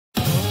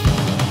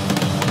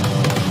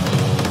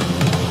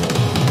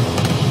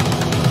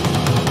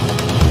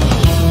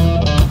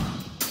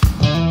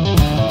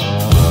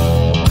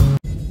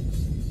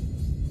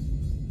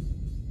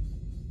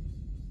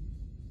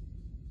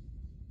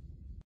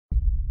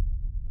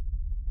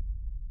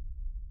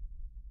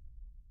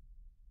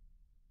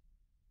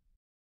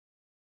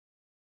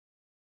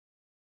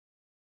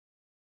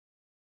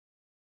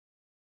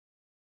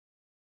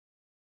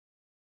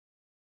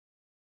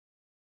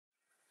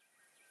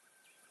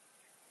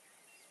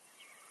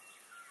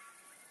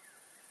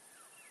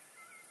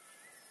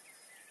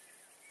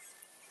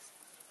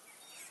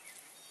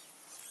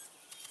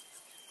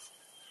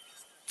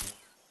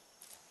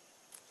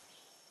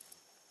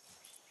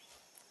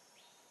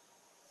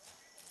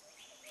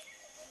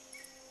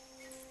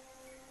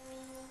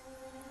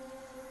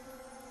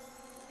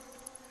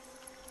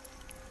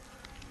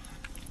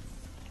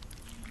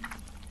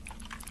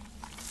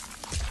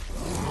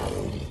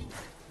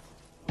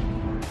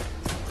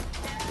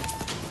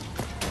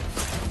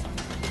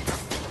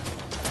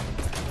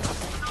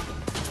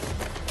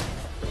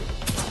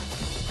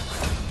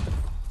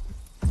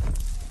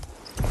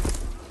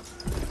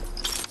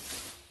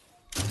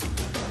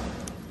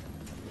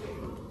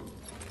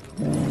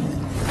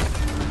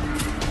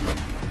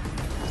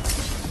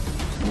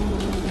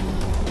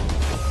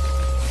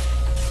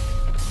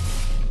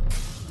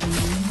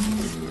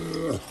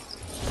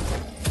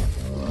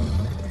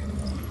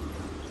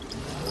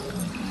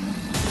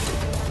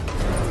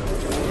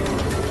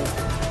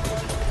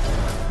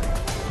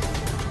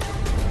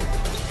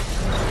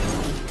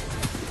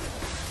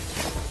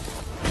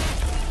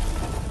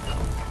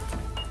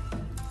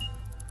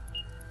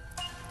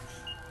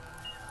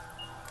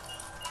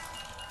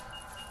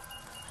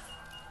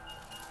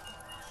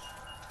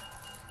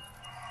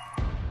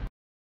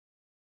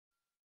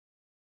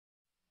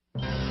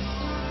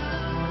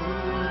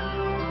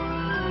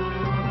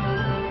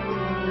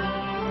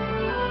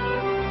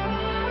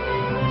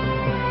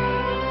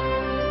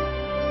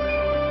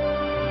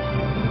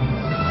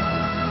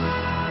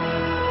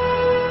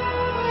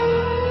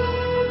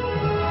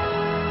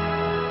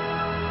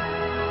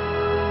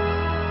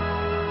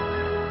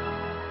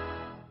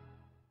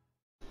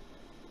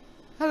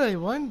Hello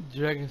everyone,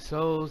 Dragon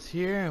Souls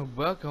here, and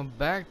welcome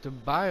back to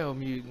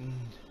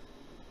Biomutant.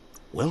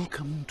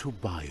 Welcome to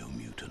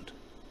Biomutant.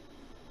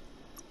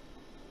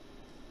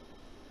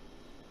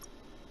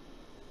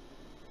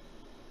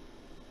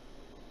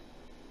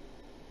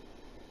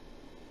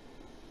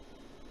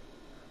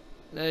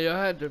 Now y'all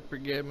had to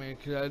forgive me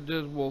because I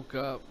just woke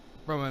up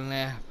from a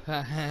nap.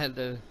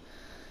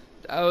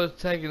 I was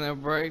taking a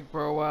break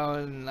for a while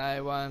and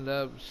I wound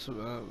up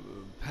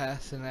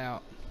passing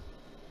out.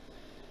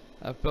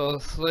 I fell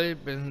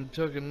asleep and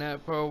took a nap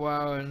for a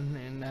while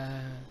and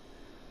I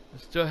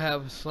still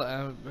have a sleep.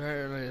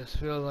 Apparently it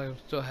feels like I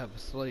still have a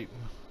sleep.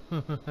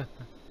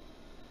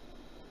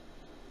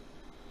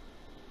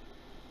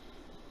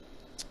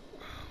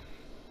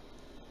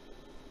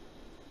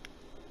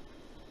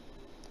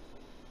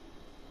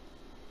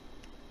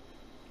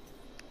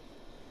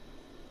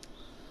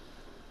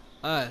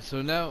 Alright,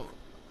 so now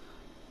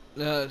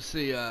let's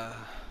see,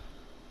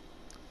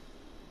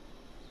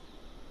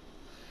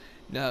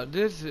 now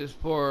this is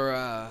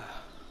for,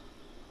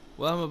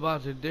 what I'm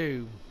about to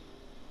do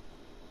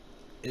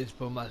is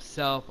for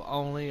myself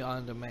only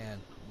on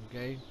demand,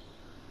 okay?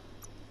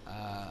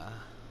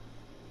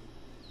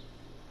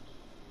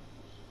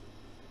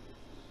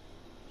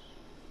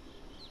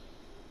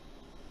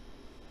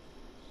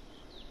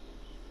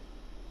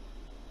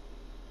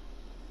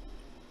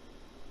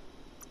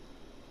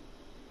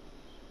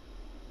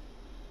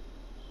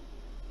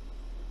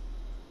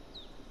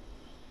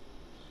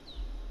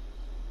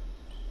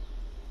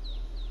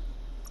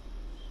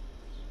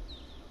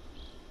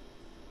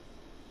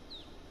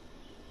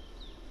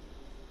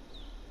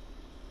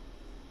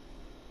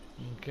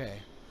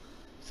 Okay.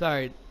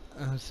 Sorry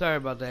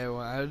about that,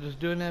 everyone. I was just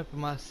doing that for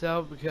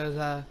myself because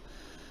I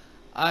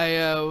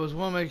was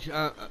want to make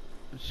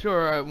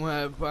sure when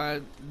I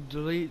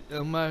delete,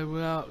 when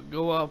I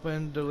go up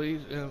and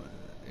delete,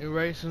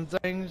 erase some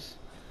things,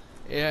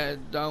 yeah,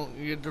 don't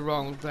get the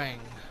wrong thing.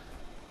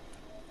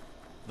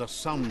 The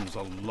sun's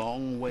a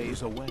long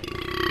ways away.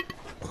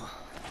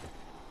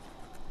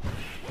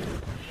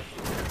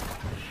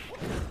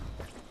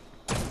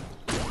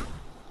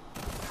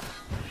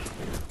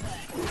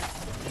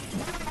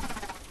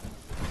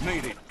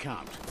 Made it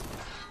count.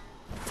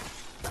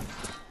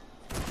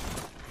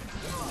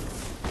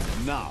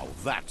 Now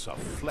that's a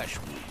flesh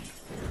wound.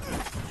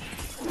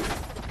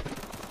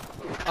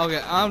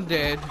 Okay, I'm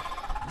dead.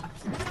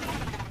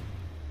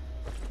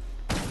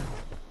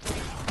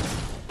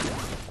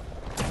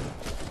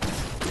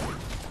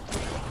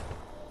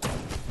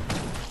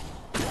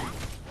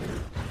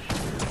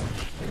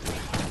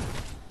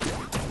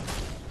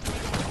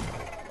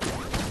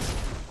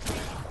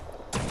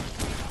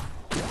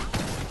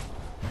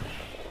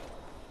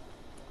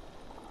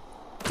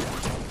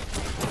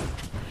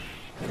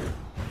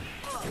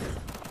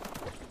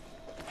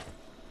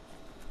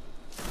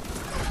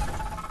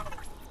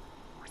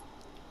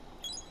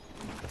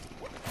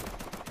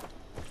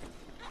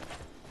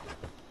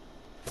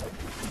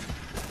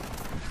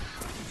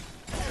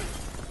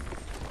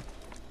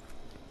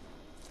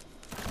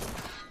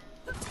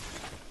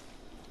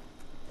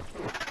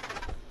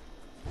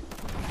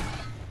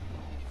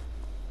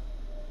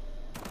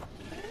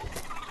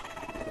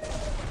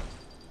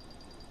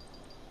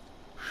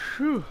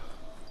 Whew.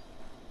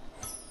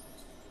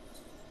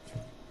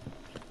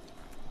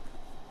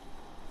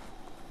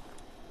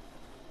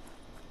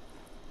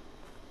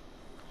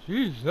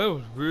 Jeez, that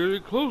was really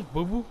close,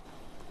 boo-boo.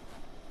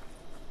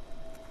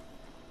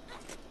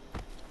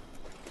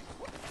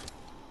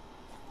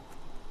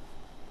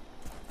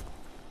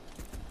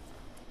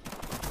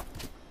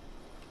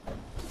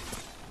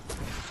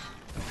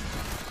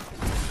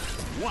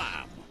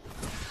 Wham!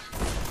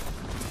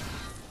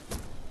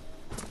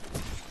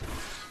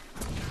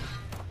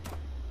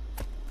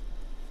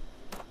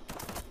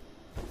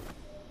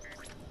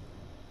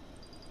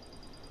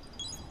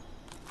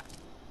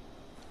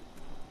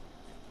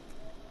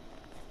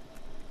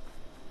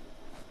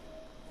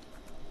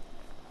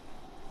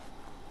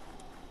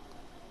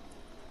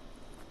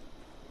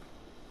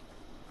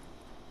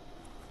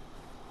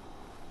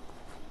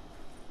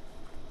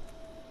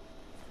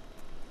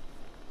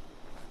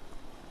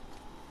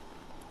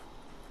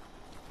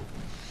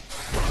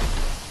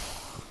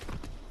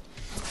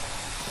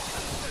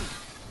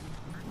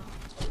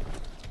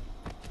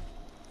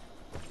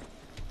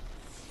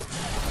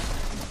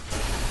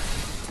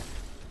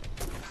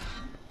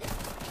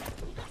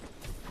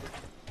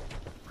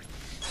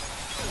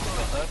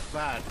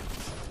 Bad.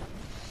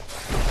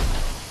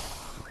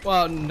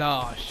 Well,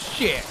 no,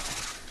 shit.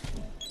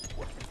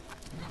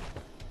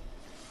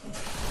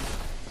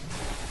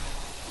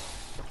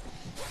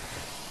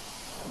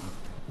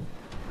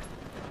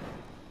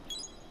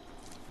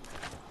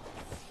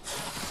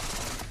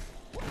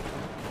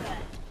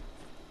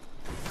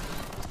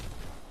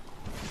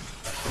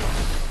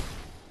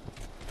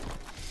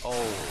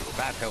 Oh,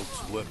 that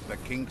helps work the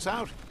kinks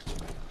out.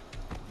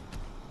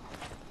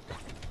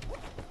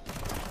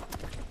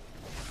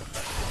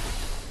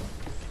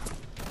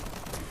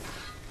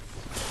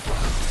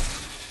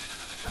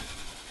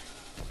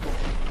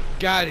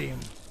 Got him.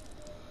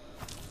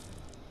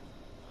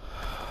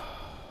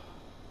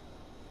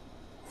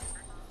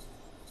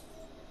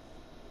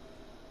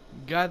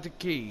 got the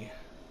key.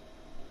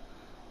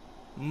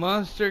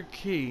 Monster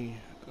key.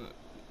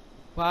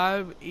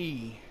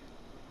 5E.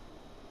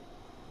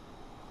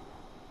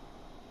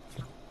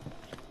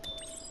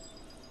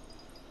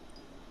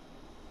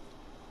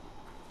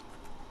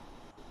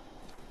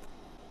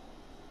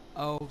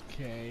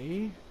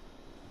 Okay.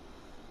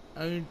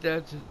 Ain't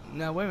that the,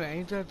 now wait a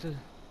minute,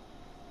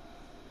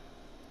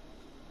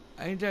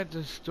 ain't that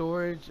the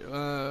storage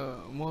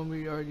one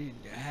we already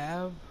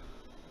have?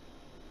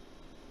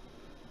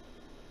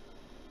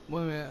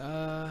 Wait a minute,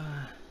 uh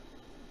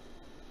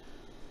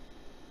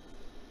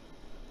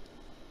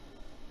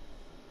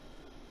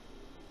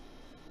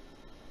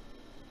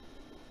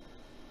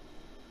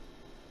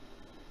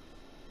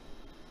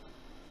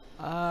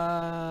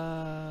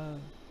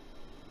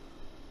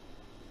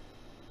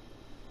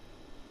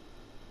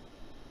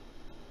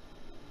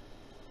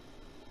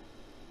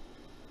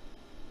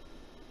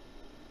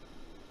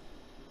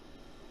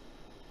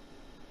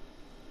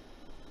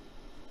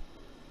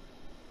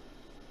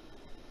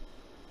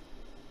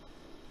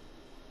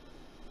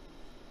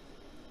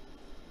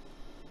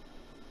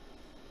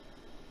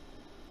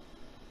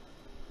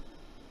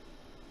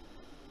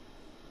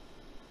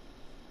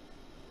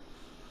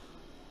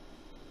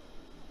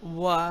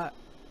what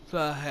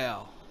the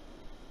hell?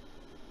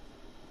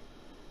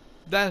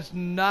 That's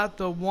not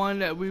the one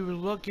that we were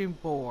looking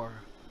for.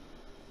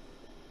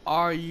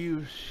 Are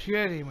you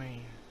shitting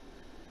me?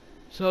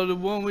 So the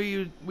one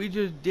we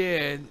just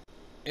did,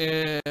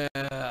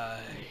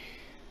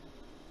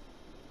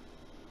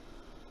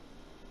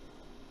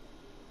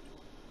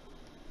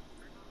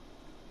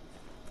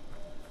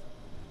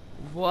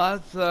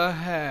 what the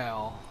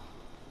hell?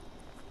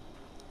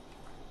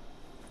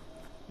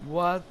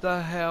 What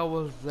the hell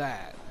was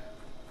that?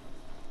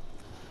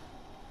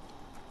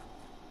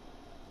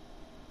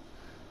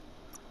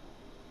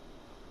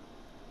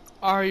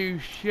 Are you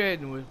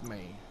shitting with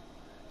me?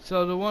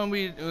 So the one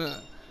we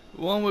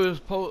was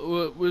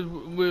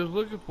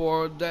looking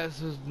for,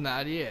 that's just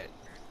not it.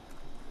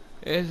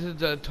 This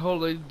is a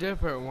totally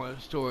different one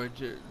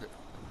storage.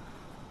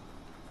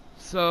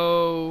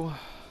 So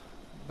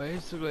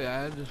basically,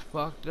 I just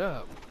fucked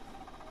up.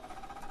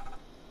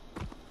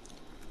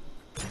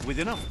 With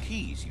enough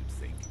keys, you'd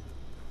think.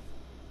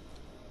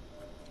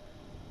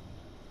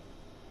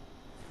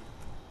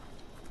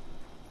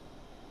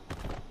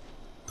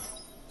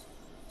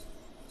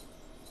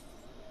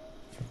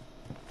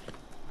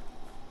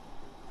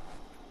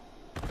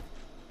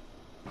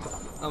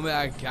 I mean,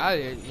 I got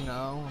it, you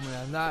know. I mean,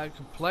 I'm not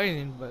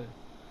complaining, but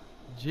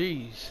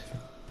jeez.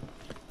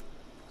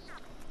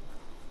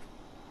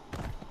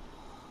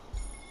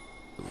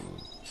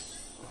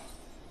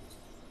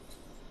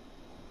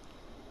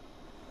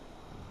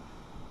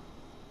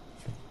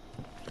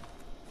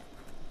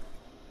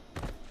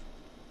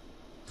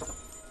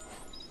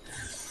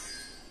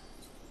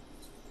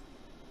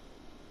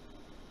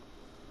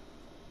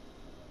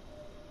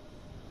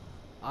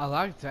 I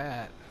like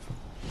that.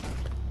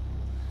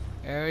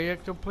 Area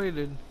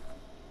completed.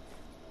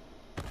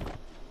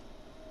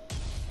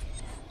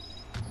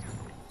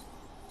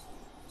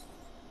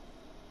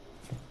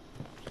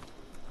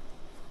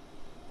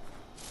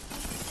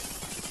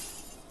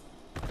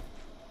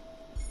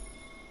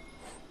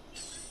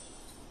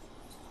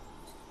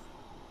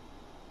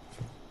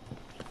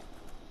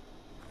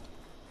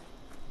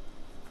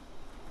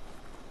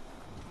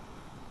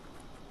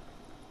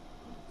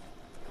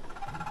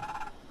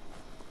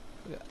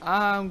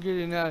 I'm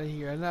getting out of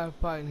here. I'm not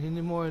fighting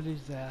any more of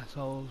these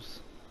assholes.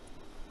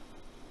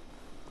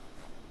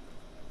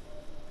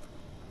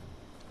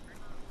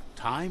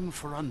 Time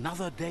for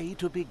another day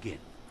to begin.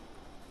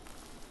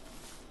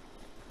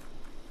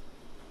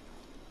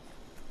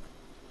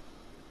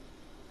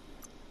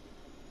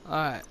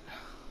 Alright.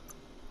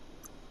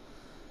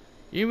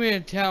 You mean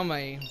to tell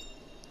me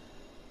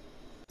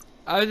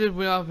I just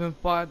went off and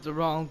fought the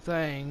wrong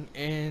thing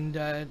and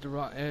at the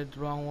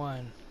wrong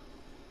one?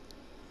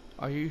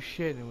 Are you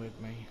shitting with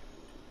me?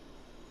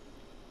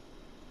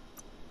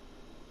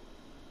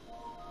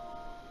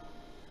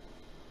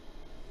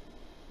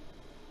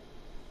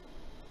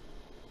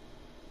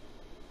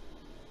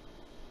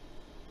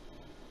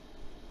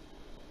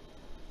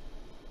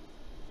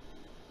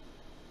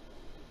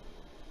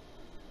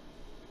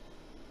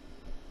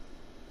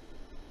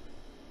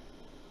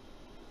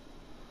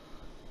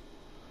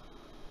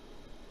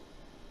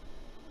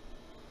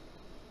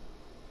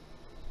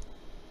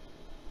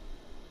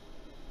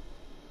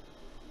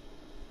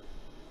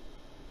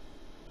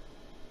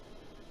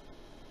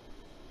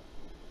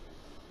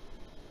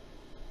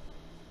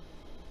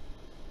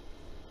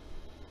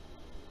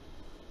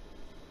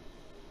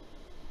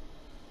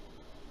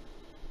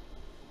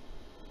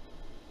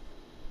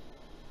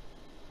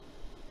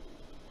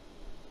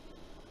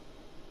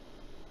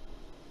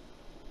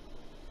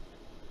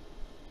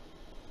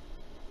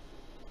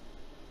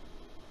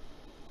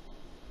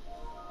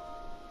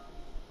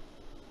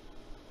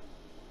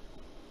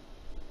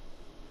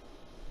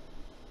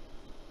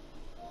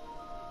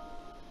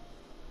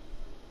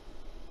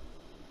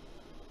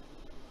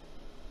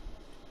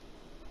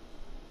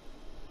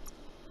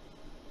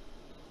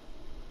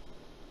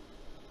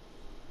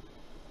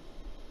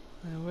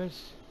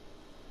 this.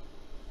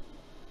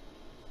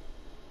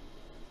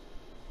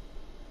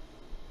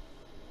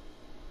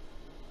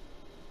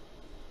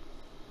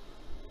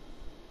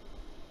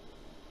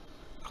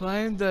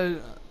 Claim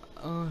the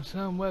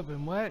sun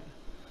weapon. What?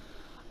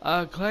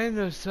 Claim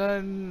the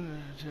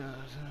sun.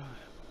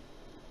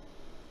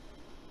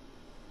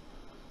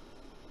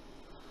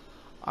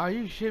 Are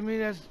you shitting me?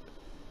 That's.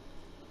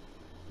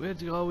 We have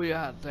to go way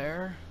out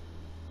there.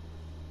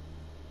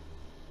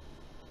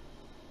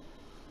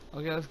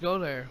 Okay, let's go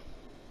there.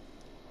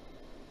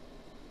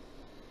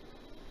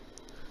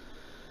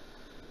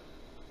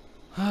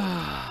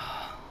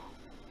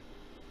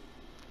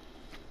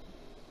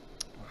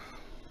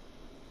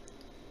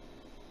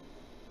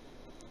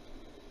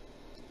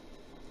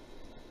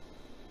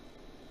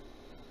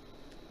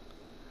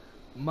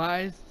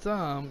 My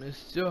thumb is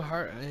still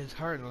hurting. It's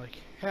hurting like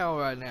hell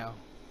right now.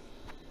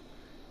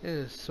 It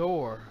is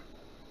sore.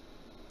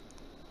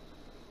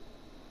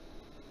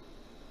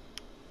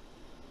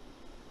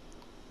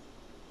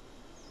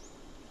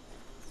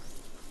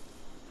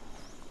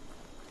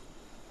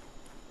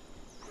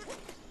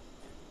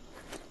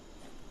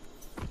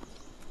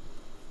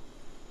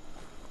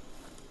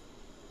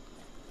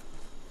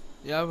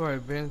 Yeah, I've already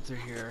been through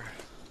here.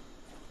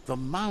 The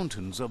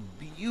mountains are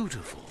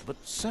beautiful, but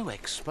so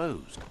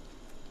exposed.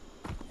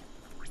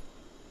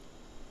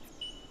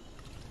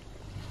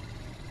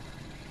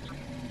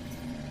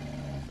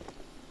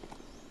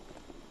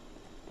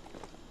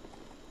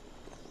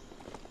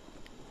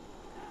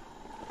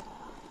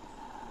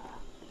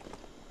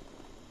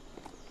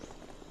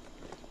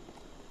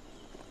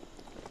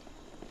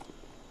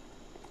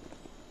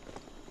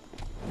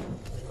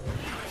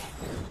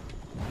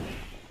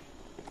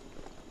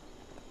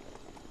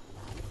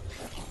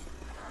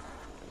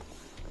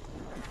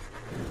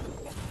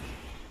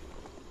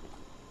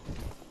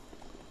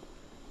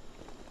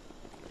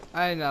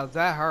 I know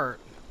that hurt.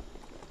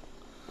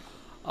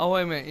 Oh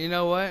wait a minute, you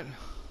know what?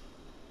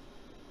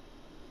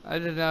 I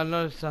did not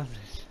notice something.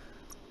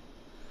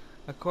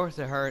 Of course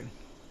it hurt.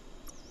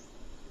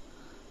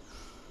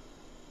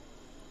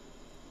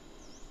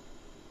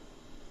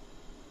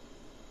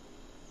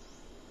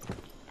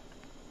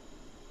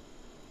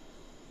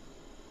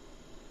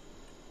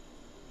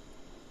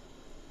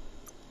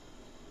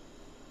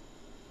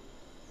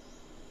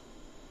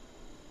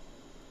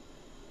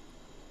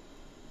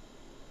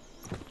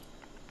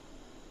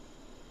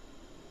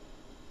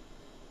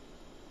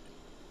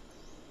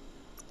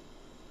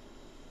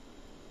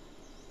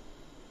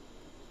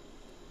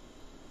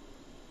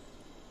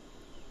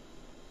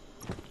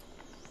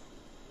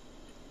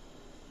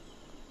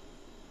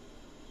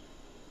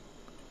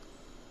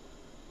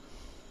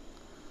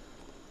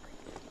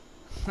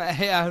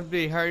 Hey, I'd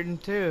be hurting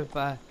too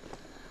if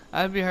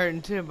I'd be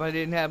hurting too if I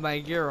didn't have my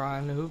gear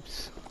on.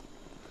 Oops.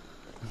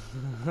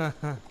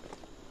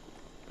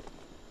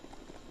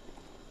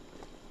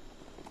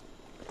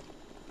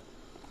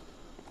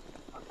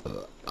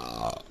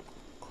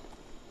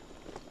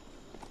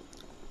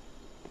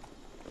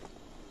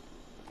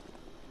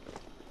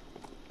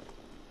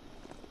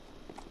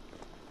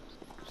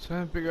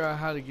 Trying to figure out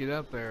how to get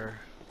up there.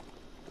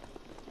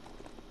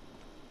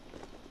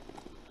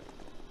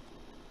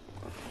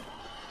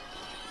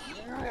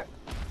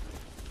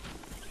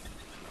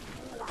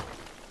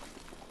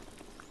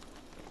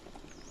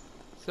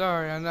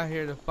 Sorry, I'm not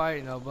here to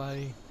fight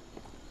nobody.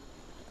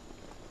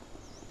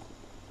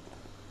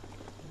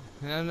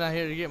 And I'm not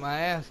here to get my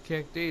ass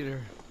kicked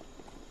either.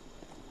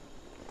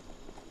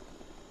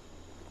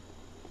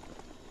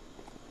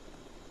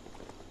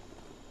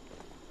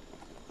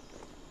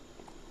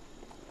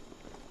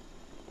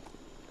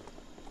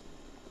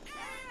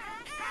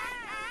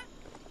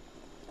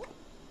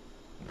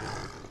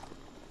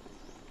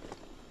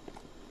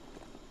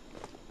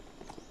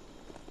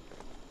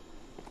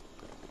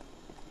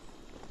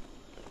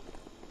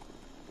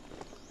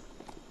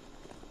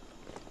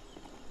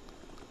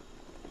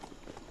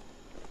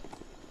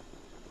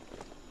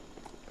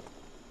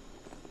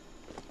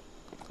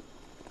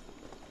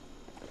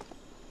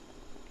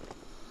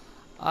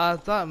 I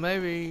thought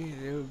maybe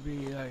it would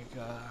be like,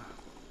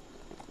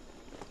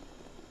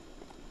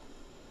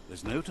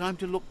 There's no time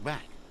to look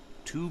back.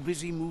 Too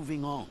busy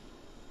moving on.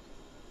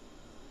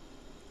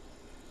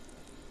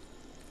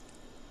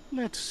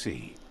 Let's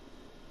see.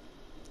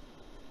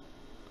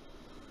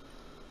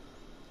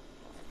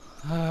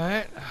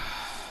 alright.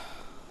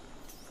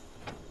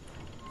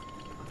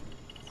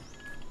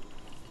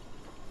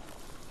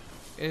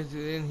 Is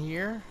it in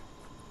here?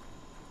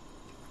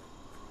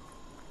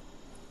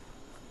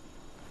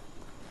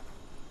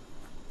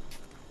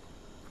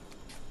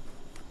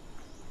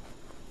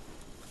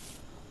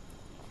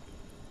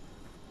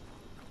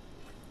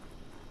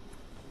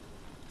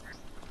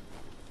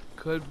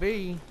 Could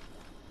be.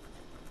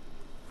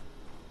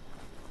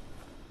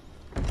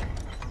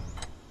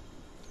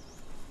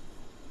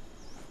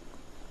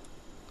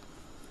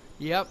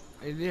 Yep,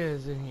 it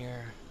is in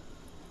here.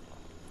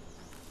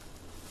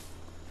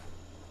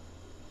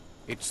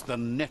 It's the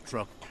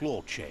Netra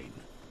claw chain.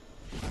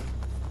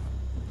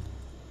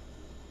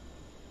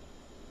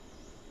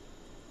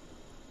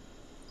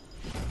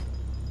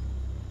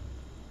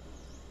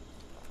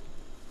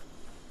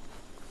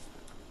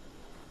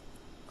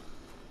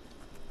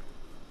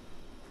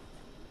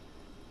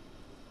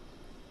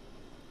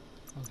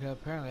 Okay,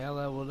 apparently I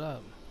leveled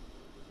up.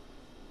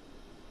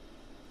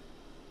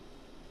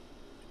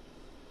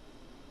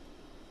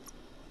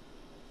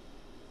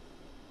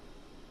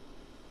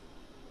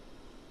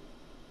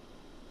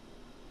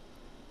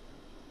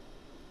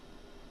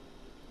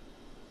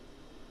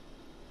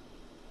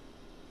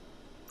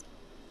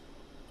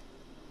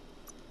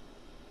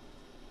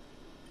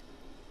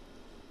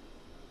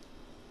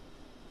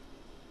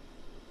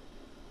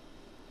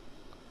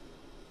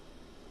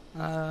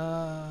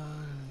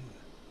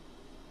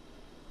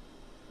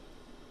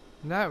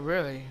 Not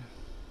really.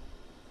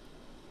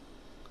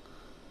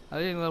 I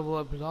didn't level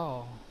up at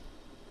all.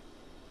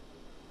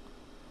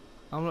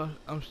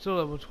 I'm still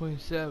level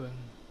 27.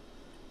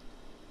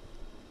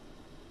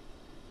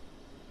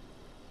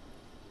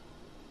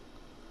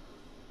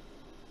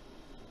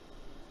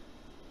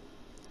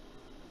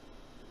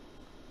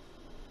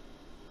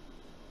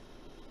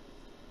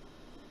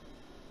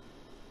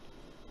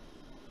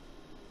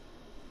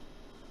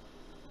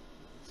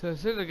 So it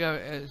says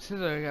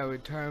I got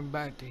returned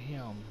back to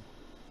him.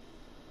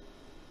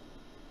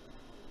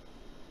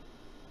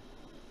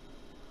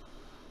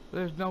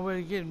 There's no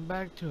way of getting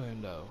back to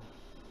him though.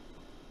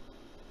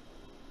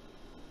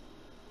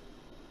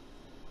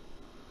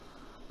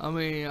 I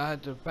mean, I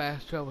had to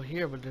fast travel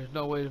here, but there's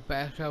no way to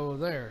fast travel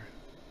there.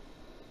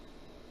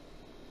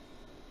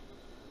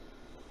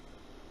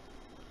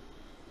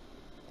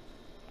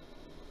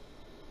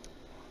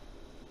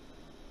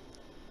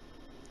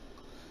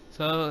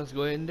 So let's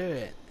go ahead and do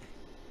it.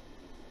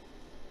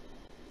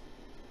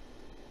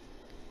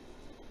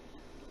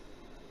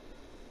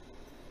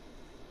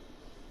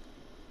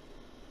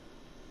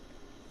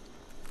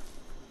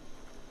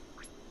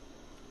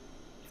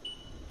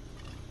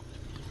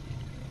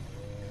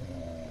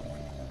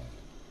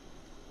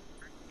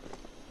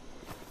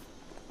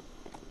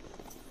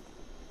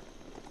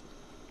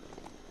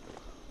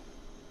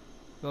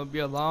 Gonna be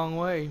a long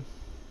way.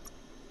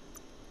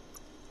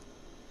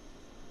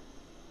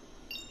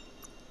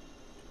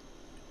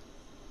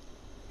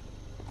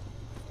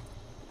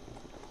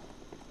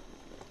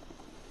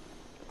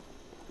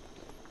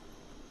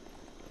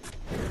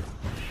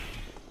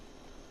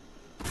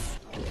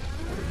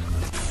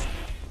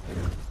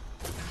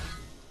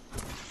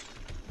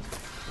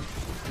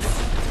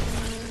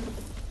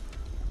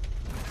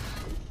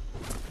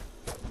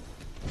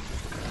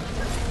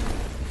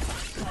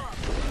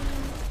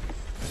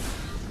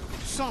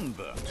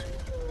 Sunburnt.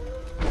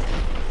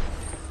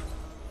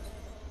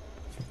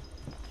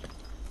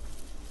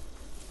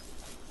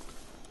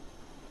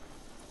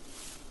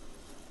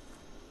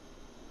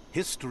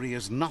 History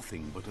is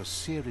nothing but a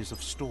series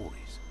of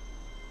stories.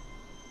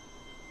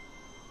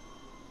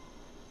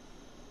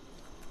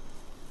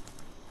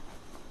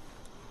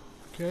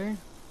 Okay.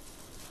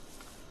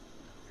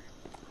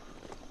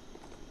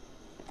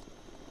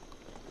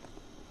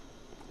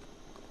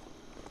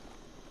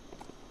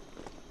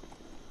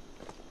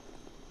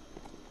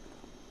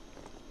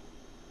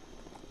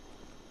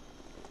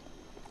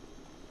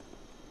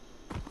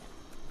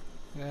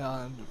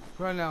 Yeah,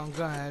 right now I'm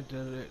gonna have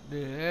to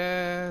do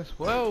this.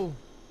 Whoa!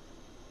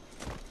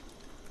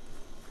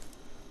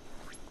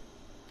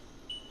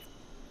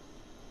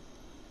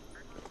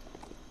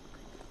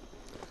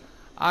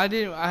 I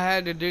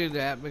had to do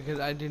that because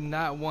I did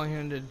not want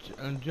him to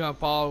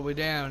jump all the way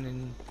down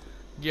and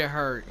get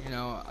hurt. You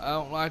know, I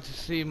don't like to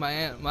see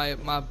I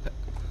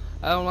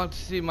don't like to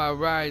see my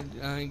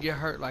ride get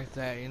hurt like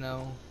that. You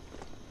know.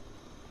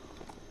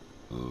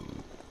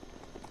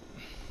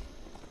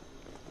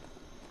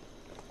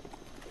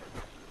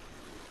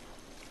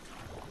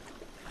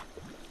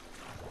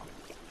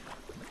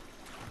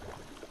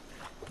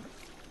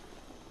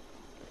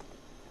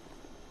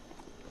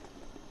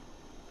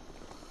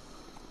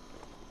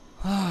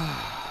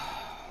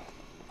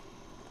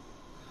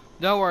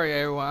 Don't worry,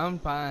 everyone. I'm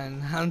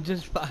fine. I'm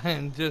just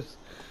fine.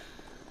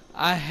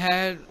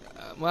 I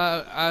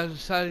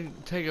decided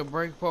to take a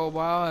break for a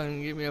while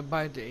and get me a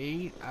bite to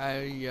eat.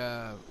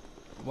 I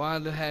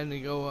wound up having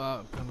to go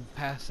up and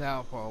pass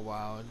out for a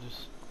while.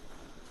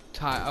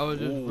 I was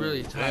just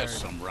really tired. There's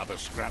some rubber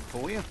scrap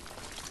for you.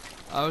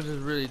 I was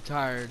just really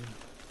tired.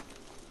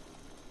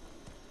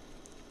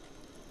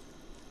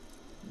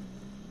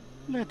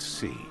 Let's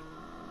see.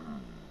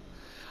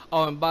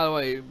 Oh, and by the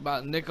way,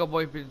 about Nickel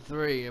Boy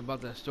 53,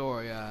 about that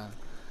story.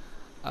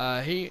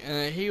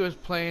 He was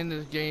playing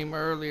this game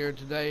earlier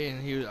today,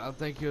 and I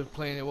think he was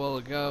playing it a while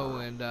ago,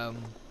 and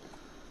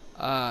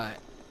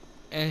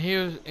he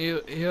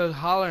was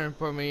hollering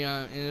for me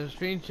in the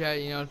stream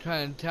chat, you know,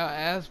 trying to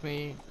ask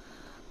me,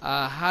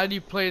 how do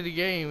you play the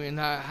game, and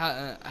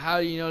how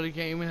do you know the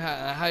game, and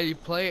how do you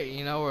play it,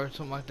 you know, or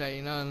something like that,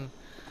 you know.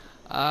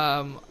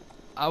 And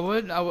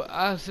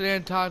I sit there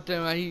and talk to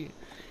him.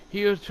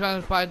 He was trying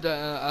to fight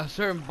a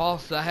certain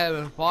boss that I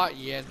haven't fought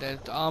yet,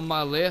 that's on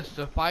my list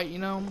to fight, you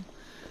know.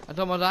 I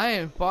told him I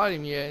haven't fought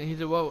him yet, and he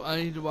said, well,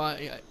 he's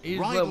Ride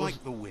level,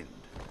 like the wind.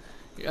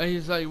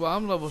 he's like, well,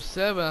 I'm level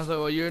 7. I said,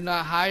 well, you're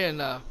not high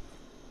enough.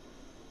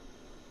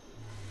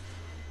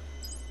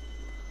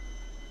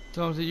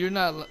 So I said, you're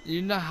not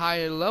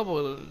high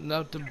level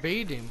enough to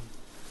beat him.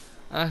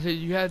 I said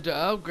you have to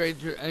upgrade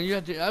and you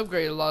have to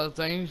upgrade a lot of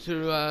things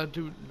to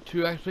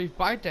actually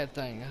fight that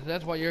thing.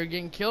 That's what you're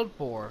getting killed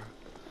for.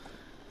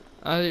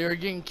 You're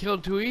getting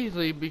killed too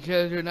easily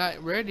because you're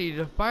not ready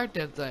to fight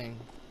that thing.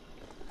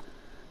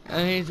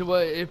 And he said, well,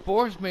 it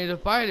forced me to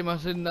fight him. I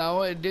said,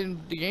 no, it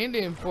didn't. The game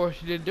didn't force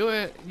you to do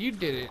it. You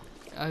did it.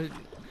 And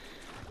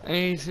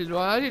he said,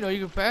 well, I didn't know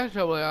you could fast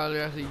travel out of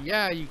there. I said,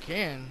 yeah, you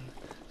can.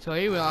 So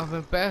he went off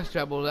and fast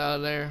traveled out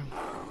of there.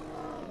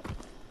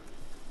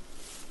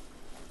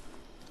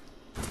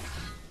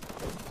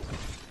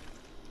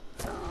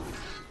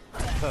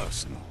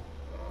 Personal.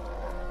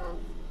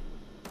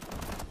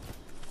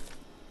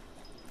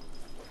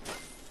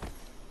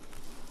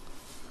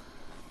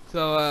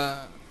 So,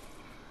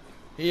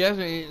 he asked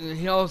me,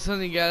 he all of a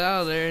sudden he got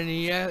out of there and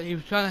he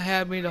was trying to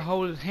have me to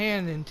hold his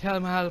hand and tell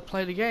him how to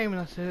play the game,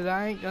 and I said,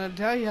 I ain't gonna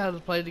tell you how to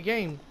play the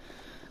game.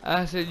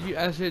 I said,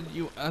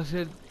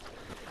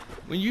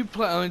 when you're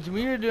doing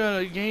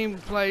a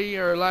gameplay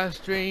or a live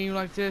stream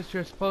like this,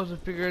 you're supposed to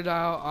figure it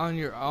out on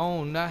your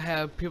own, not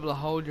have people to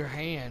hold your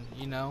hand,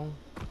 you know.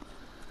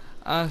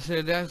 I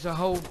said, that's the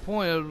whole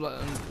point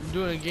of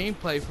doing a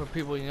gameplay for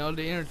people, you know,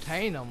 to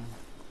entertain them.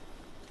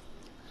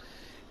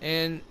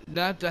 And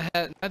not to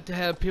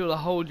have people to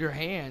hold your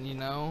hand, you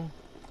know.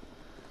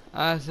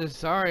 I said,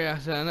 sorry. I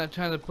said, I'm not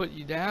trying to put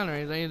you down or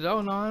anything. He said,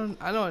 oh no,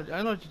 I know what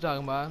you're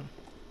talking about.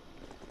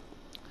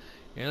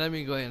 Here, let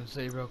me go ahead and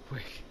save real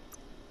quick.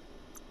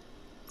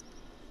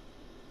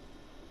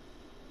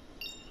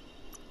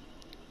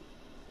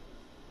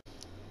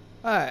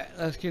 Alright,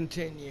 let's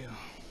continue.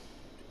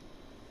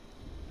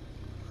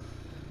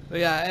 But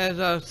yeah, as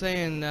I was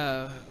saying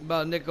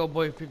about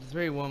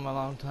NicoBoy53, one of my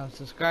longtime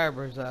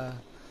subscribers,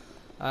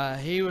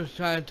 he was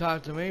trying to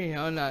talk to me, you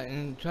know,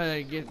 and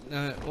trying to get,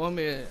 want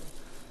me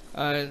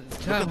to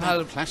tell him how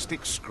to...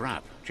 plastic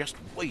scrap, just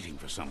waiting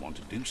for someone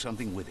to do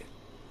something with it.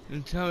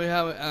 And tell me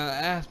how,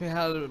 ask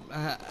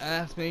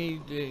me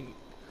to,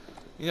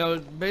 you know,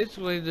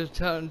 basically just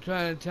trying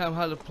to tell him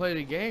how to play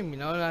the game, you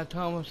know, and I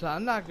told him, I said,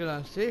 I'm not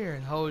going to sit here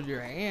and hold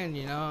your hand,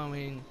 you know, I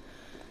mean,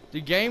 the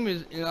game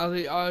is, you know,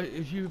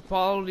 if you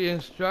follow the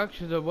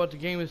instructions of what the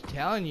game is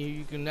telling you,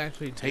 you can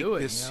actually do it, Take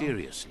this you know?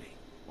 seriously,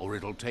 or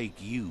it'll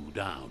take you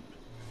down.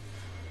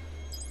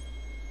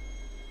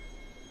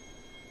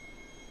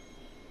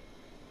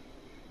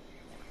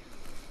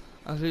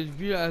 I said,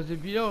 if you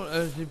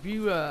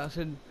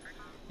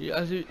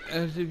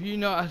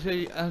know,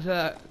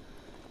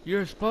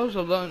 you're supposed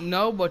to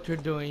know what you're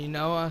doing, you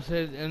know. I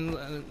said,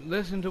 and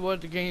listen to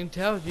what the game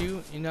tells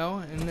you, you know,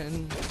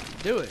 and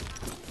do it.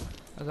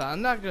 I said,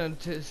 I'm not gonna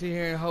sit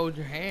here and hold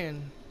your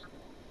hand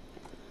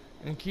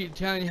and keep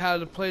telling you how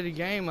to play the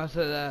game. I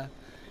said,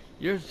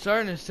 you're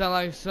starting to sound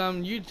like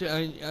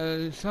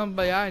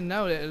somebody I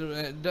know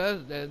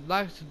that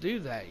likes to do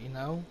that, you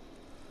know.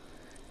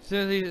 As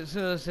soon as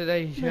I said,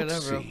 hey, shut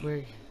up real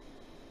quick.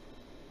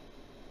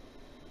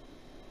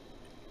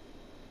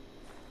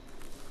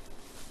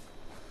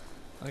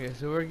 Okay,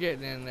 so we're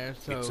getting in there,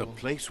 so... It's a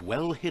place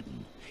well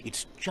hidden.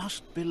 It's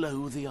just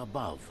below the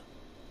above.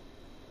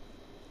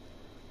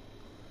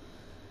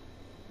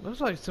 Looks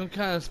like some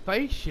kind of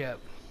spaceship.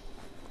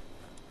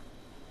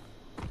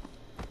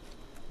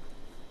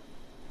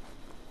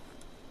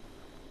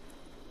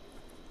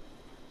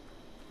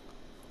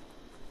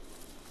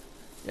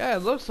 Yeah,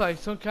 it looks like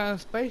some kind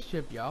of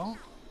spaceship, y'all.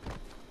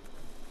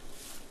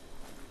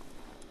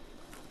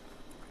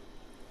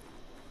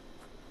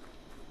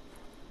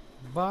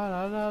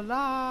 Ba da da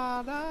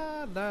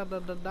da da da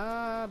da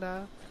da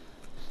da.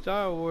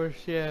 Star Wars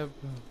ship.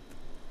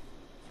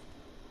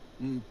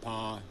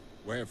 Pa,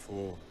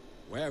 wherefore,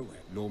 where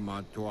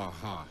Loma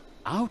Tuaha?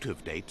 Out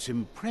of Date's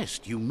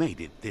impressed you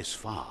made it this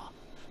far,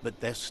 but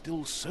there's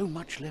still so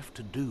much left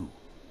to do.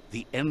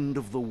 The end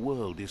of the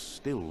world is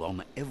still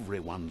on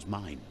everyone's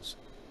minds.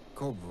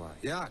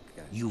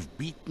 You've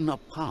beaten a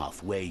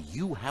path where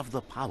you have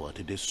the power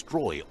to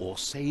destroy or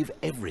save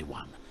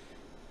everyone.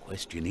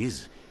 Question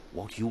is,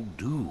 what you'll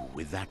do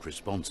with that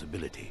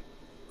responsibility.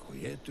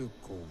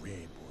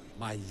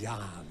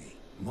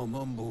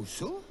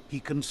 He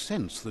can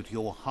sense that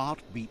your heart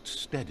beats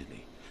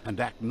steadily and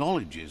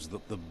acknowledges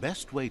that the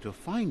best way to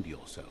find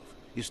yourself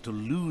is to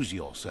lose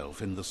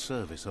yourself in the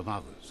service of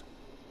others.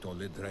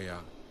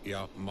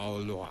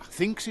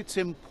 Thinks it's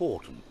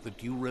important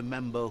that you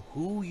remember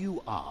who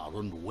you are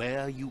and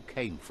where you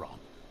came from.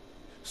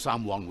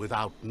 Someone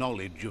without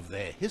knowledge of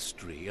their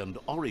history and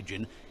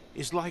origin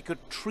is like a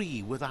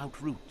tree without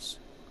roots.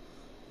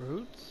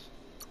 Roots?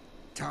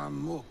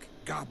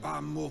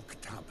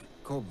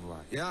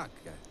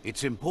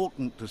 It's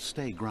important to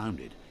stay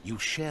grounded. You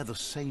share the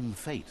same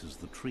fate as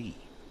the tree.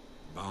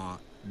 Out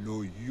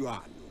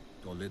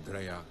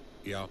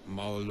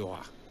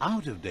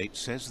of Date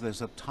says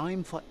there's a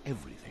time for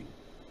everything.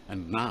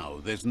 And now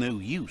there's no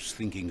use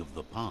thinking of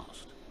the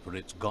past, for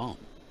it's gone.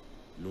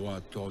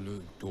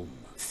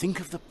 Think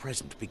of the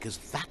present, because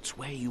that's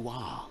where you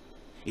are.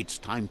 It's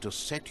time to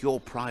set your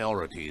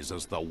priorities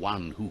as the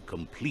one who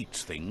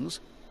completes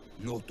things.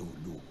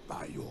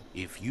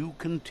 If you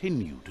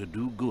continue to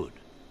do good,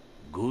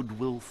 good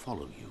will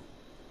follow you.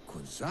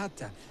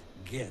 Kozata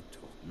Ghetto.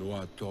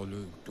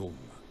 Luatolu Dum.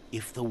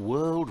 If the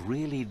world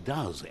really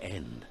does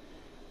end,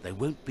 there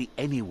won't be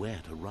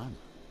anywhere to run.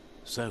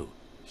 So,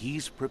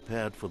 he's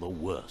prepared for the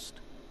worst.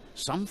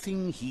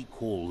 Something he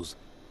calls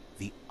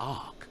the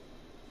Ark.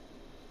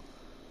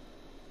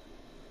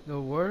 The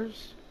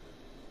worst?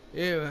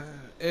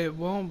 It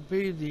won't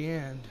be the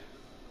end.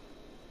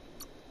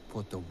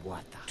 Put the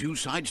water. Two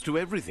sides to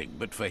everything,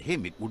 but for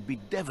him it would be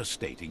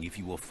devastating if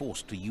you were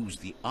forced to use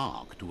the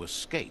Ark to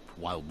escape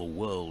while the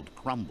world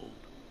crumbled.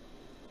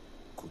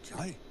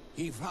 Kuchai.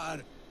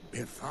 Ifar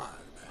Befar.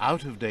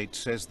 Out of Date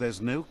says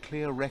there's no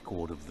clear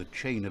record of the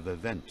chain of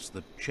events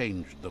that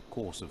changed the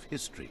course of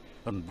history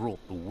and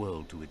brought the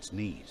world to its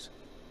knees.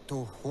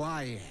 To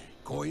Huaye,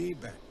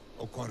 Koibe,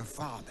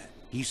 Okorfabe.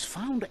 He's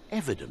found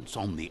evidence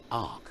on the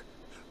Ark,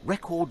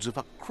 records of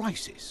a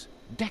crisis,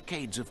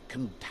 decades of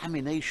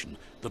contamination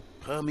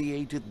that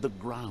permeated the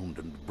ground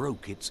and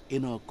broke its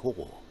inner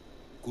core.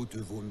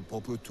 Kutuvun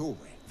Poputowe.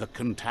 The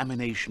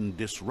contamination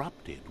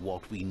disrupted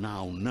what we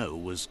now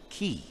know as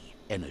key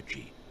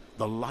energy,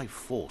 the life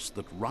force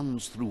that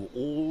runs through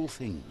all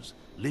things,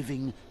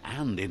 living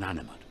and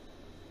inanimate.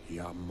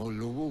 Ya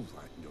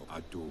Moluva no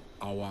Atu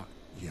Awa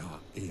Ya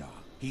Ya.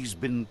 He's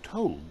been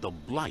told the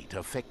blight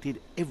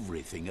affected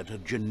everything at a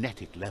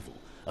genetic level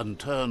and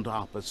turned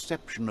our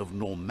perception of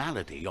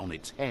normality on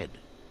its head.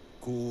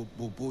 Ko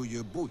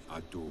Bubuye Bu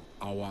Atu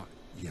Awa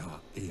Ya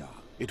Ya.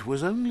 It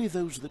was only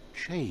those that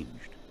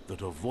changed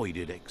that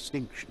avoided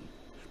extinction,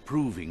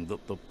 proving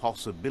that the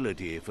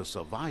possibility for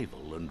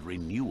survival and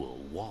renewal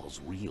was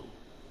real.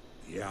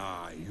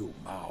 Ya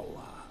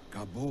Yumawa.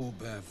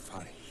 Kabobe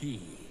Farhi.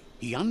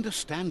 He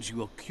understands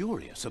you are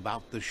curious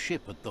about the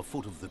ship at the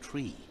foot of the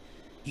tree.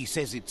 He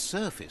says it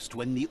surfaced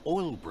when the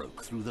oil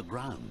broke through the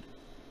ground.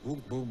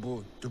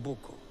 Bubu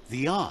Tubuko.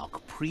 The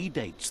Ark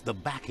predates the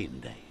back-in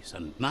days,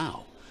 and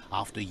now,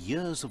 after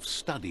years of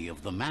study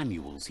of the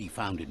manuals he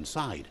found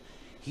inside,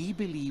 he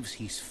believes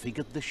he's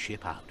figured the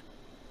ship out.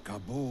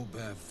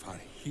 Kabobe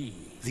Farhi.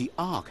 The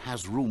Ark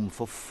has room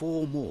for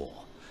 4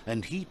 more,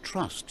 and he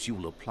trusts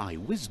you'll apply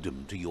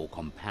wisdom to your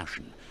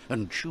compassion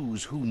and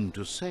choose whom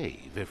to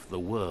save if the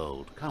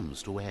world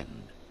comes to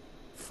end.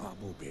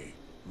 Fabube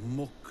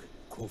Muk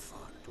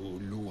Kofar to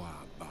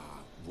Luaba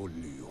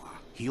Volua.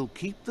 He'll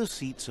keep the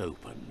seats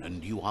open,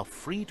 and you are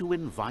free to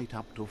invite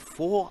up to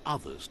 4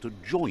 others to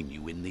join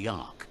you in the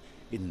Ark,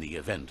 in the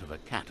event of a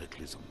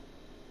cataclysm.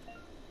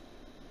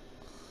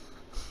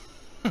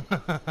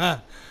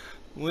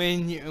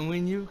 When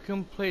you've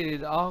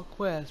completed all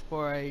quests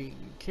for a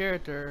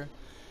character,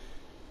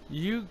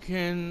 you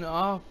can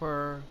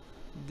offer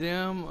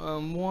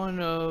them one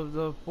of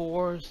the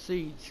 4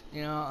 seats,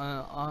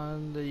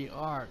 on the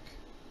Ark.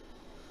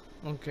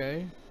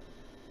 Okay.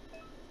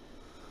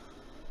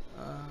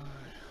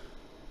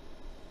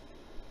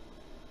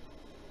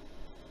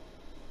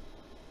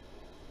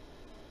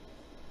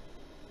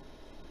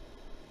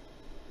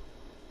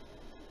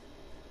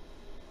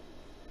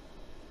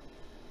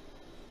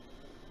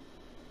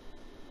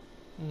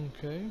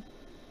 Okay.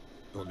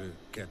 Tolu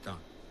Keta.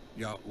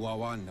 Ya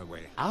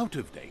Wawanaway. Out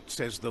of Date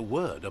says the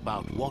word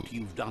about what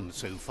you've done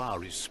so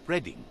far is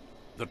spreading.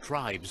 The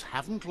tribes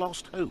haven't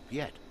lost hope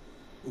yet.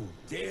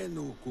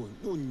 Udenu kun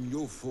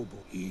unyofobo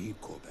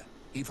ikobe.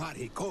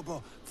 Ifari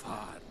kobo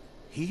far.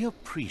 He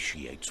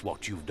appreciates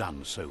what you've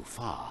done so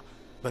far,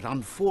 but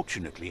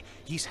unfortunately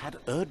he's had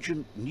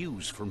urgent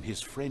news from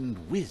his friend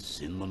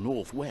Wiz in the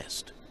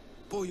northwest.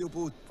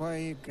 Boyobut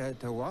Pai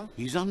Gatawa.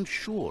 He's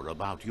unsure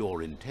about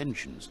your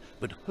intentions,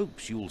 but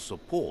hopes you'll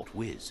support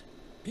Wiz.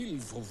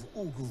 Pilfov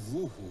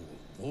Uguvuhu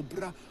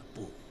Vobra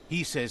Bu.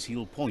 He says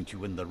he'll point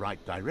you in the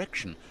right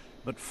direction,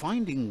 but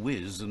finding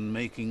Wiz and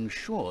making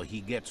sure he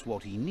gets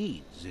what he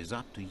needs is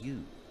up to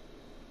you.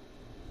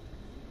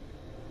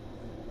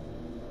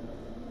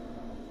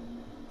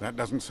 That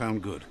doesn't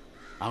sound good.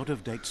 Out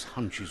of Date's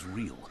hunch is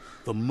real.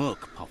 The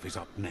Merc Puff is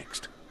up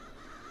next.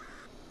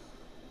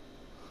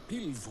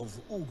 Pilfov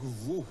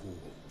Uguvuhu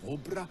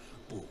Vobra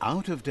Bu.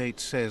 Out of Date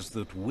says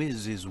that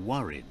Wiz is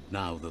worried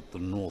now that the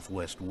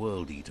Northwest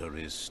World Eater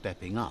is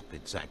stepping up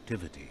its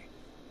activity.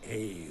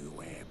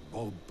 Ewe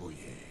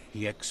Bobuye.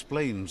 He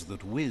explains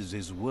that Wiz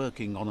is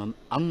working on an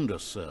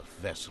undersurf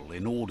vessel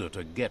in order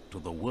to get to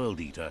the World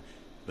Eater,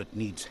 but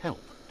needs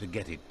help to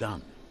get it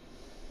done.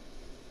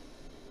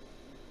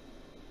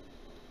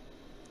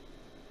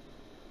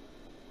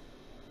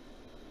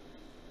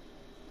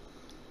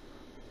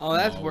 Oh,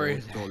 that's where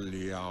he's at.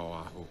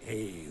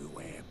 Ewe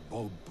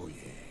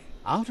Bobuye.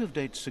 Out of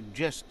Date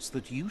suggests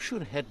that you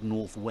should head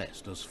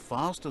northwest as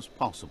fast as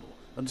possible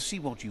and see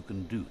what you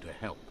can do to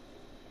help.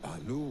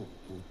 Balu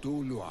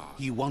Utulua.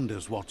 He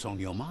wonders what's on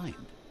your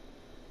mind.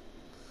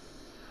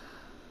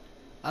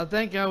 I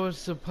think I was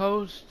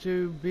supposed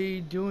to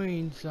be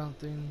doing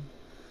something.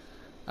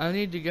 I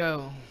need to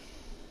go.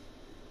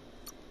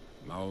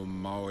 Mau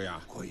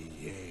Mauya.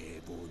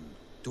 Koye Bun.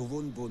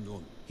 Tuvun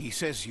Bunun. He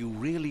says you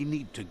really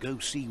need to go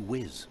see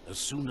Wiz as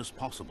soon as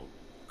possible.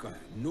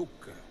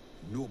 Nuka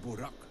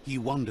Nuburak. He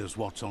wonders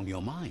what's on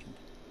your mind.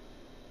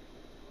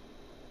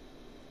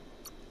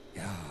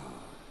 Ya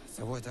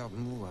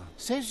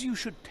Says you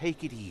should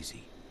take it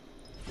easy.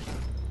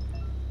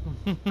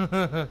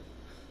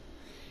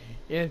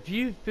 If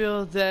you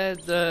feel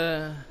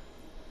that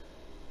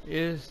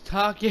is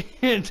talking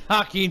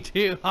talking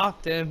too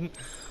often,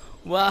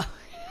 well,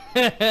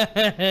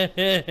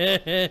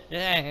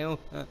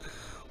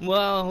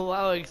 well,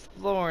 while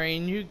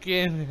exploring, you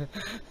can.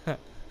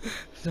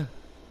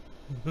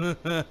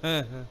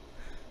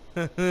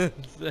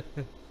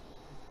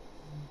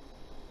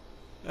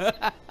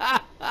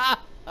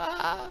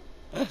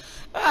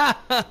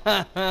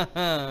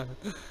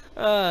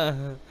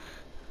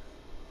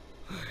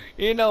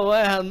 You know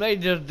what? I may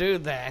just do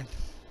that.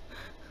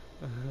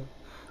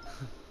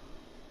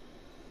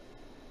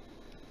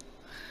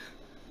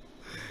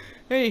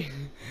 Hey,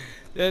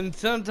 and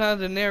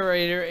sometimes the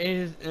narrator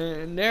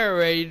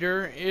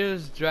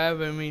is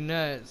driving me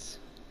nuts,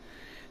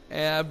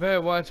 and I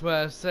better watch what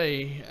I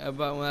say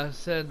about when I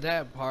said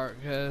that part,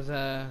 cause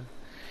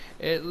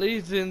it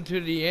leads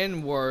into the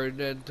N word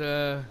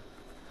that.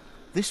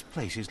 This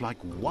place is like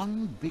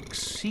one big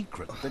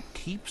secret that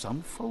keeps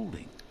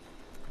unfolding.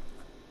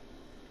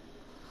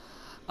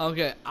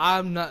 Okay,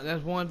 I'm not.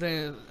 That's one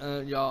thing,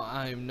 y'all.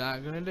 I'm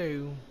not gonna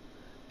do,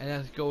 and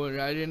that's going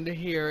right into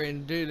here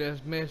and do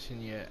this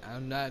mission yet.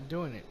 I'm not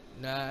doing it.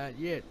 Not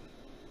yet.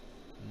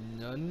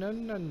 No, no,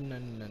 no, no, no,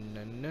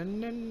 no, no,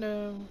 no,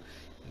 no.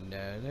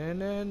 No, no,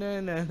 no, no,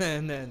 no, no,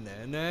 no,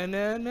 no,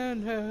 no, no,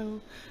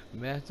 no.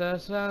 Mr.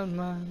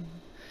 Sandman,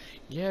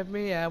 give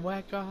me a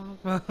whack off.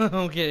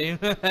 I'm kidding.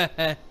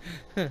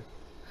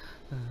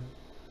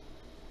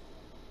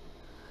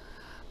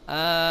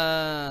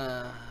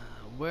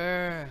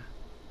 Where?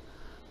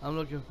 I'm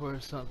looking for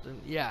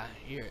something. Yeah,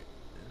 here.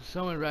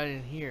 Someone right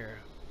in here.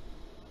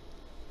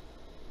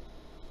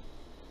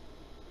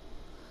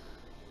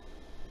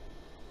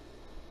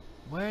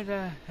 Where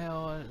the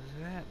hell is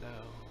that though?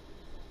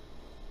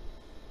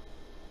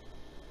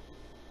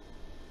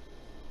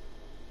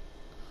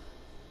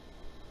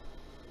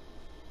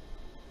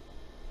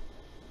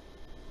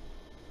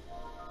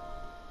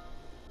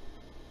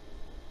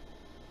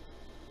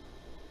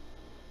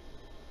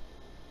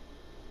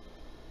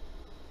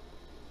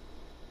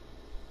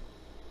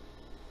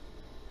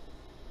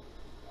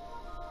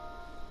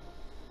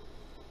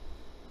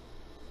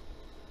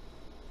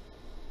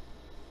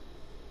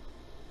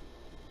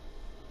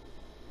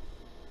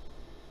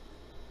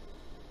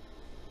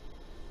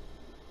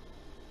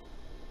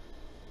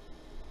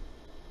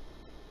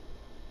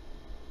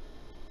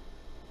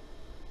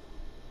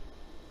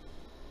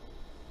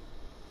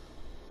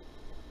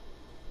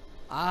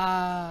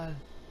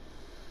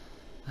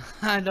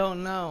 I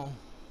don't know.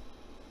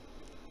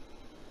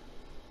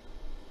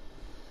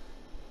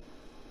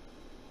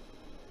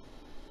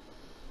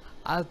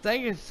 I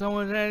think it's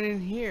someone right in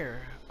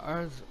here.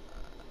 Or it's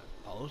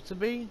supposed to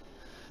be.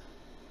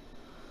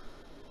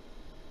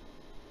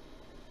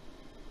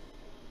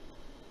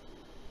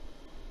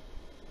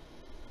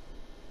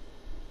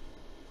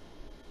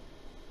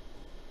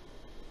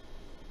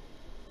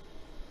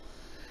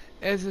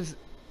 It's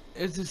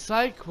a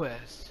side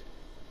quest.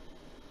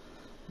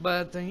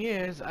 But the thing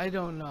is, I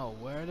don't know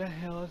where the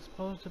hell it's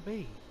supposed to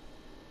be.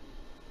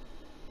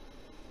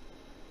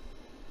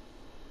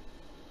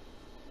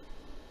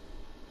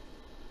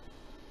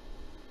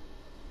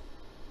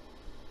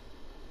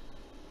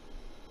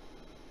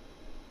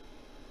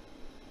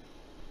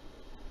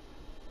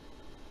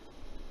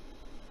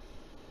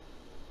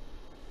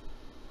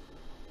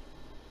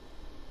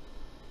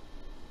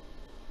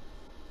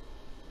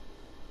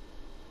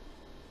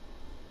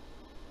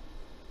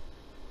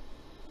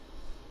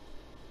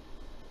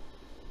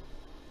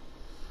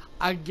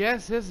 I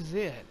guess this is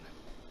it.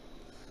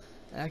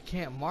 I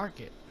can't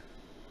mark it.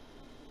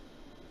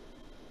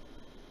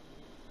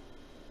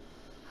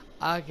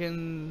 I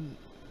can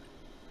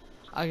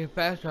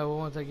fast travel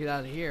once I get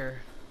out of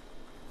here.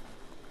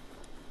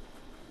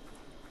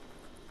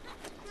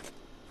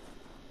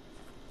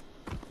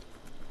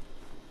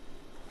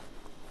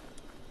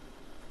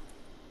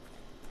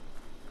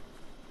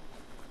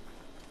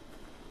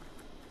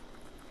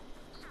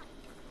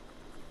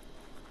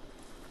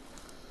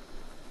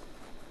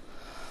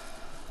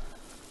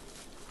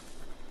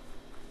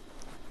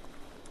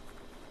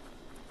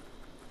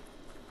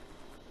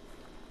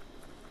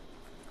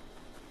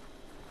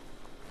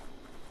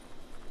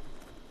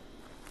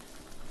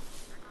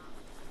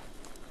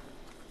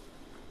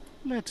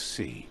 Let's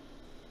see.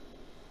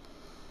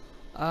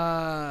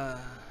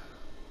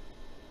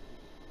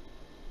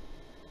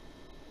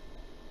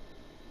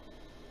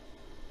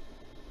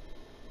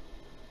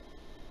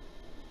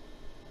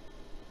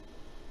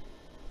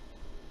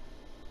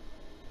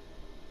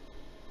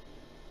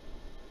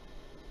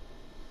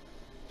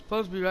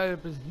 Supposed to be right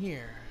up in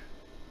here.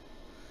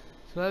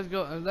 So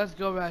let's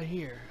go right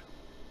here.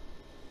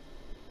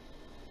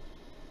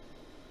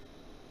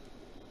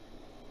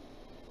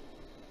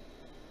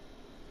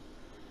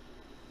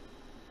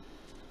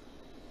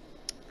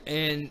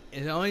 And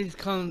it only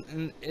comes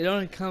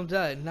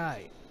out at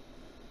night.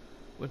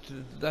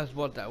 That's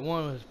what that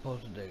one was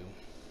supposed to do.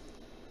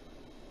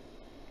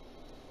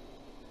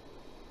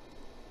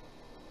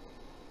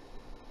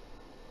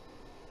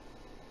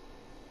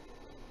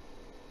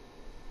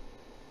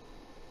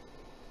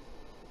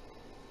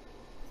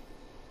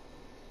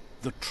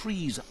 The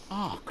trees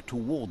arc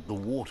toward the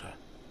water.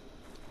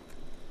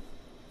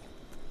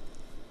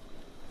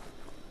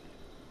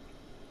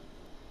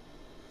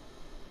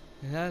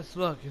 And let's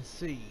look and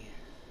see.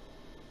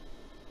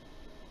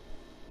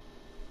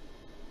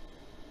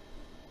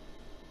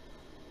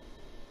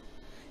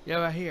 Yeah,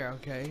 right here,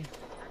 okay.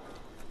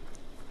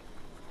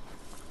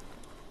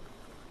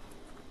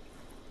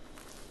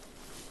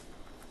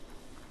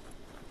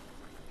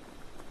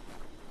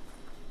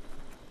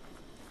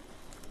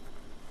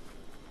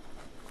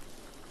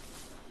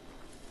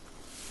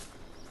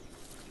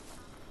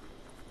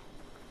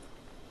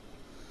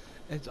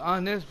 It's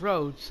on this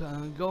road,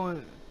 son,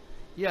 going,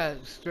 yeah,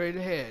 straight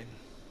ahead.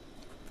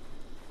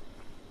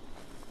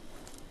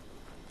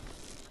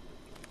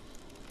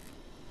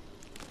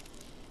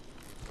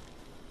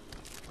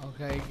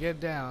 Okay, get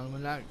down.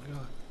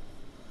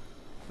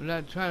 We're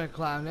not trying to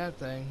climb that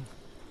thing.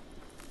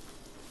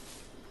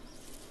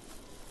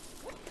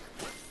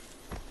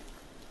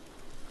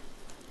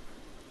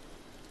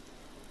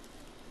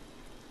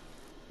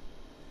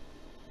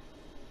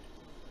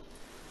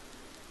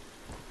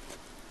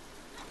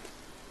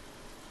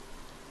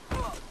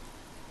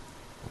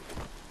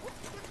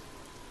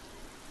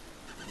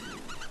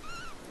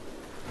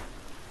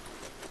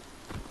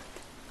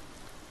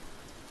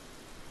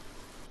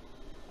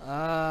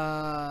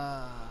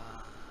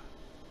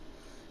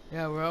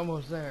 Yeah, we're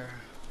almost there.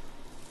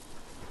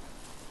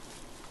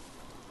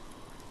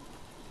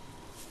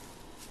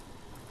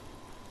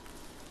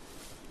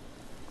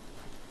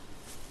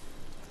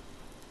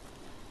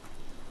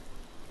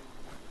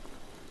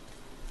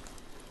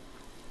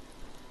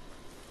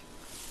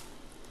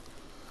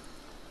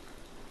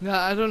 No,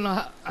 I don't know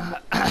how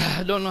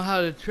I don't know how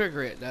to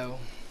trigger it though.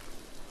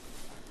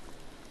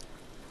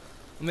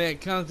 I mean,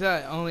 it comes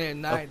out only at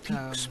night A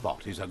time. peak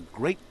spot is a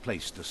great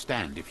place to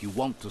stand if you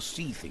want to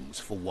see things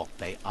for what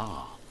they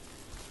are.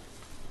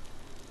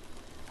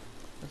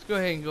 Let's go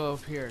ahead and go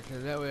up here,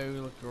 because that way we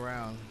look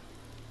around.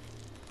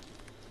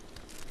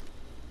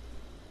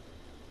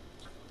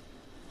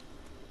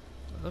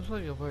 It looks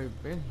like I've already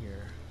been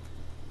here.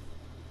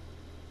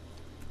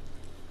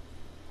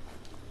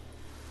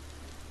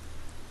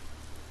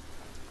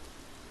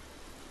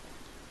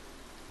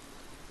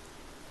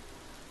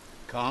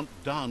 Can't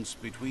dance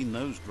between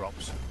those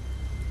drops.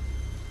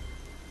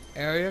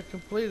 Area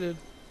completed.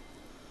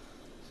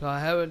 So I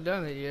haven't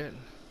done it yet.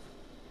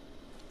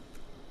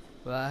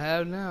 But I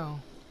have now.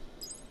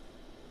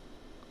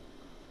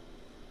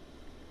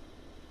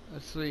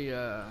 Let's see,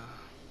 yeah.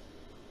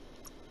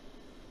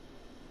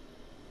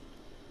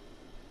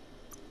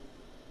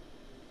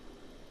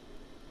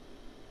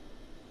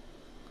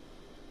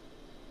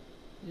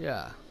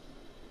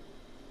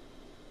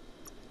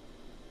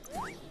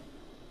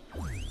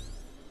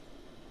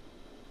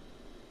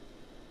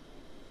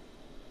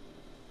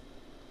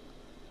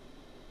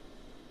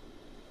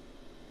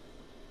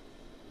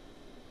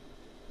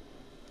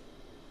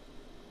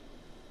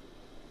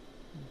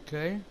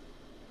 Okay.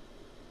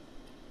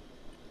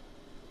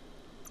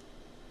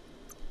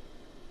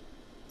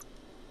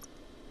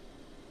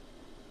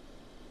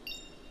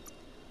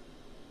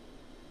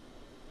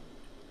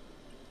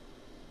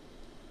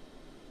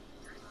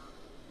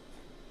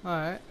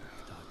 Alright.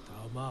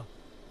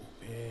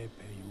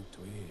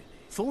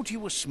 Thought you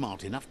were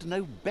smart enough to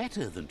know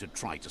better than to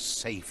try to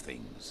save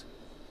things.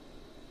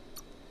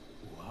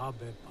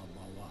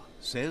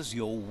 Says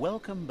you're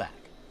welcome back.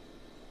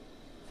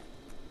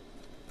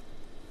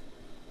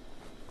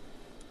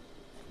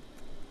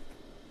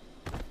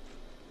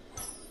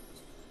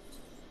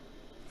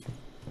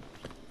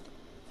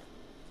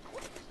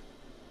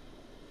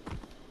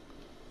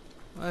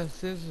 Well,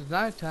 since it's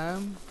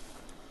nighttime,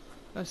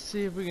 let's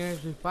see if we can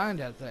actually find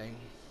that thing.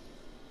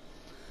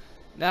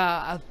 Now,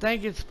 I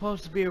think it's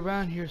supposed to be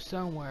around here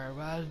somewhere,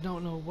 but I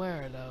don't know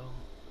where though.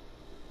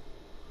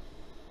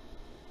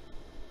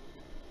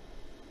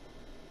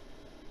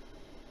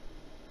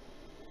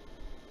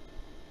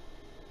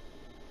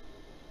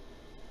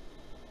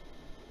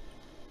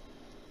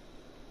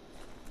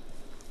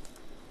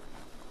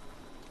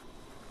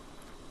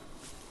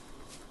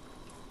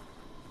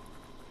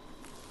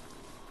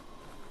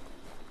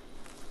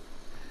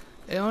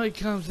 It only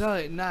comes out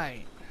at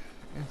night,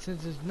 and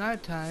since it's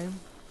nighttime,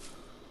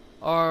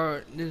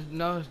 or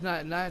no, it's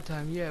not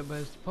nighttime yet,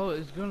 but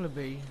it's gonna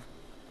be.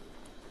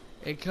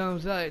 It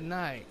comes out at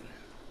night.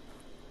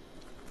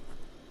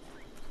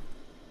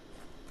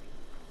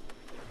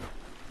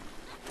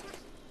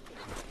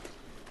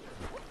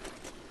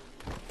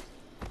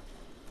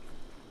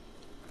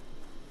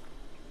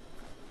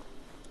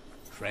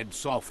 Tread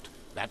soft.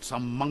 That's a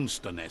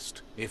monster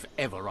nest, if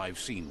ever I've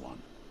seen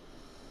one.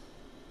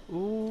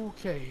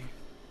 Okay.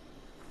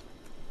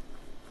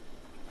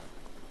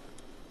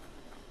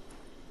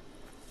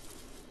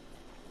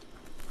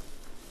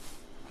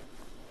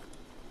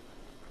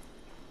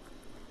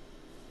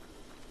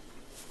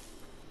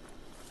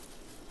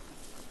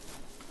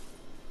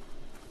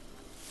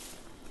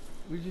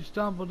 We just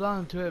stumbled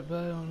onto it,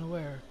 but I don't know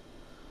where.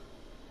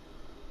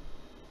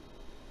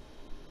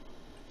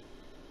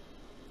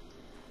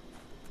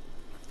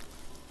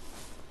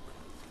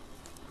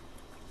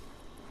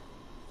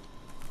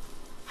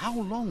 How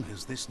long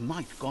has this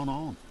night gone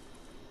on?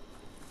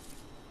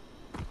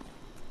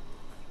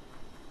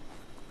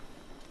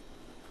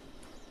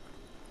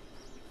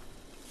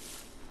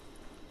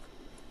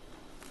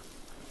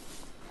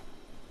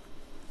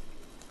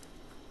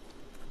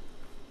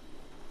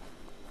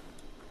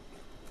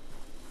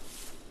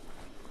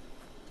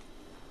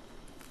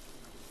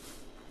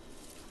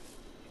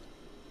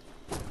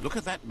 Look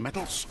at that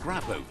metal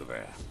scrap over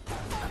there.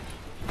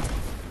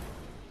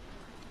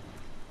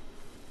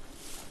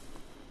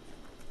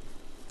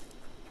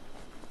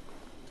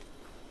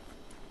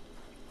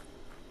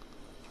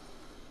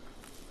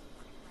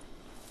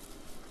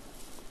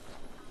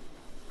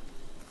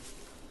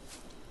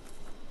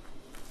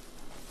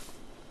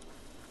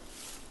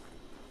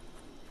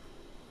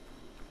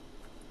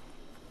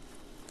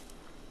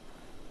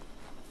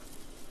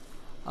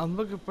 I'm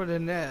looking for the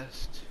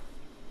nest.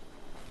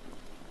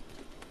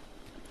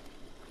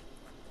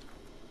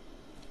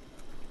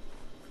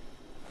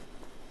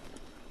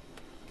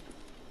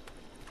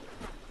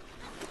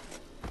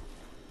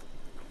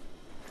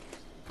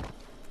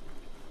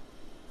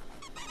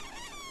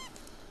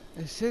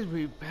 It says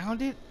we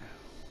found it?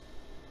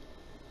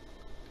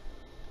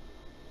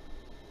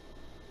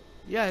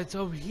 Yeah, it's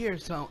over here,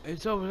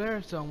 it's over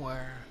there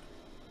somewhere.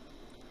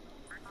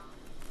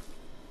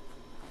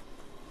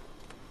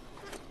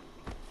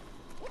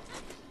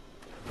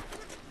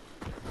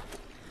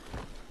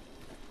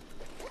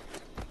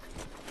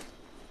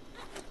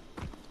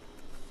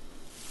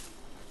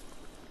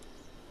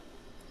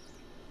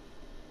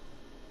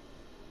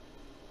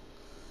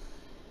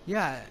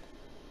 Yeah.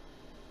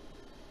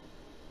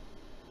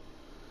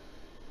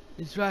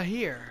 It's right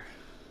here.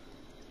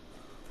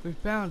 We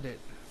found it.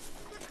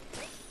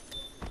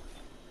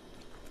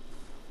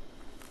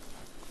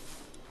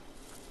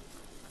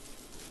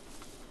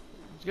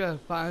 Just gotta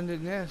find the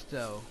nest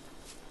though.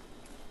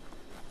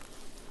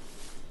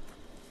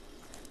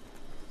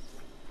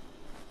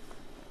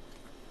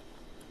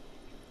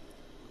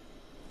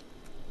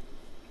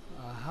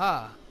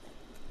 Aha.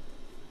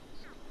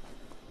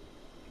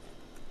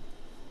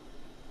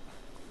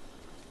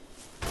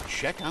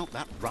 Check out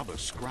that rubber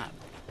scrap.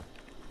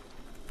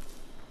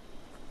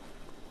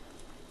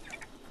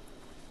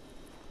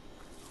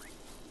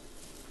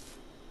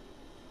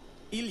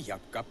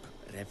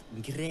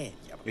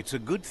 It's a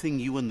good thing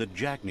you and the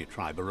Jagni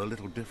tribe are a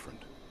little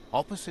different.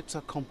 Opposites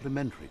are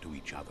complementary to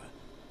each other.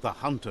 The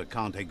hunter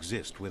can't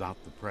exist without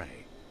the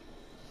prey.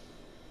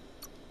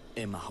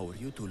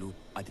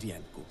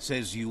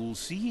 Says you'll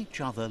see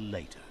each other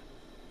later.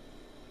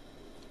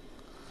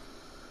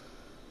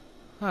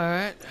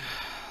 Alright.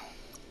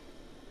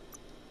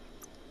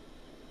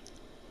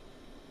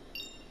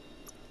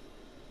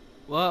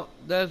 Well,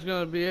 that's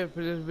gonna be it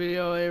for this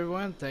video,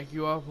 everyone. Thank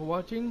you all for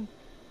watching.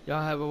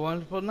 Y'all have a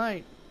wonderful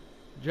night.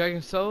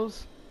 Dragon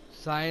Souls,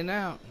 signing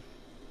out.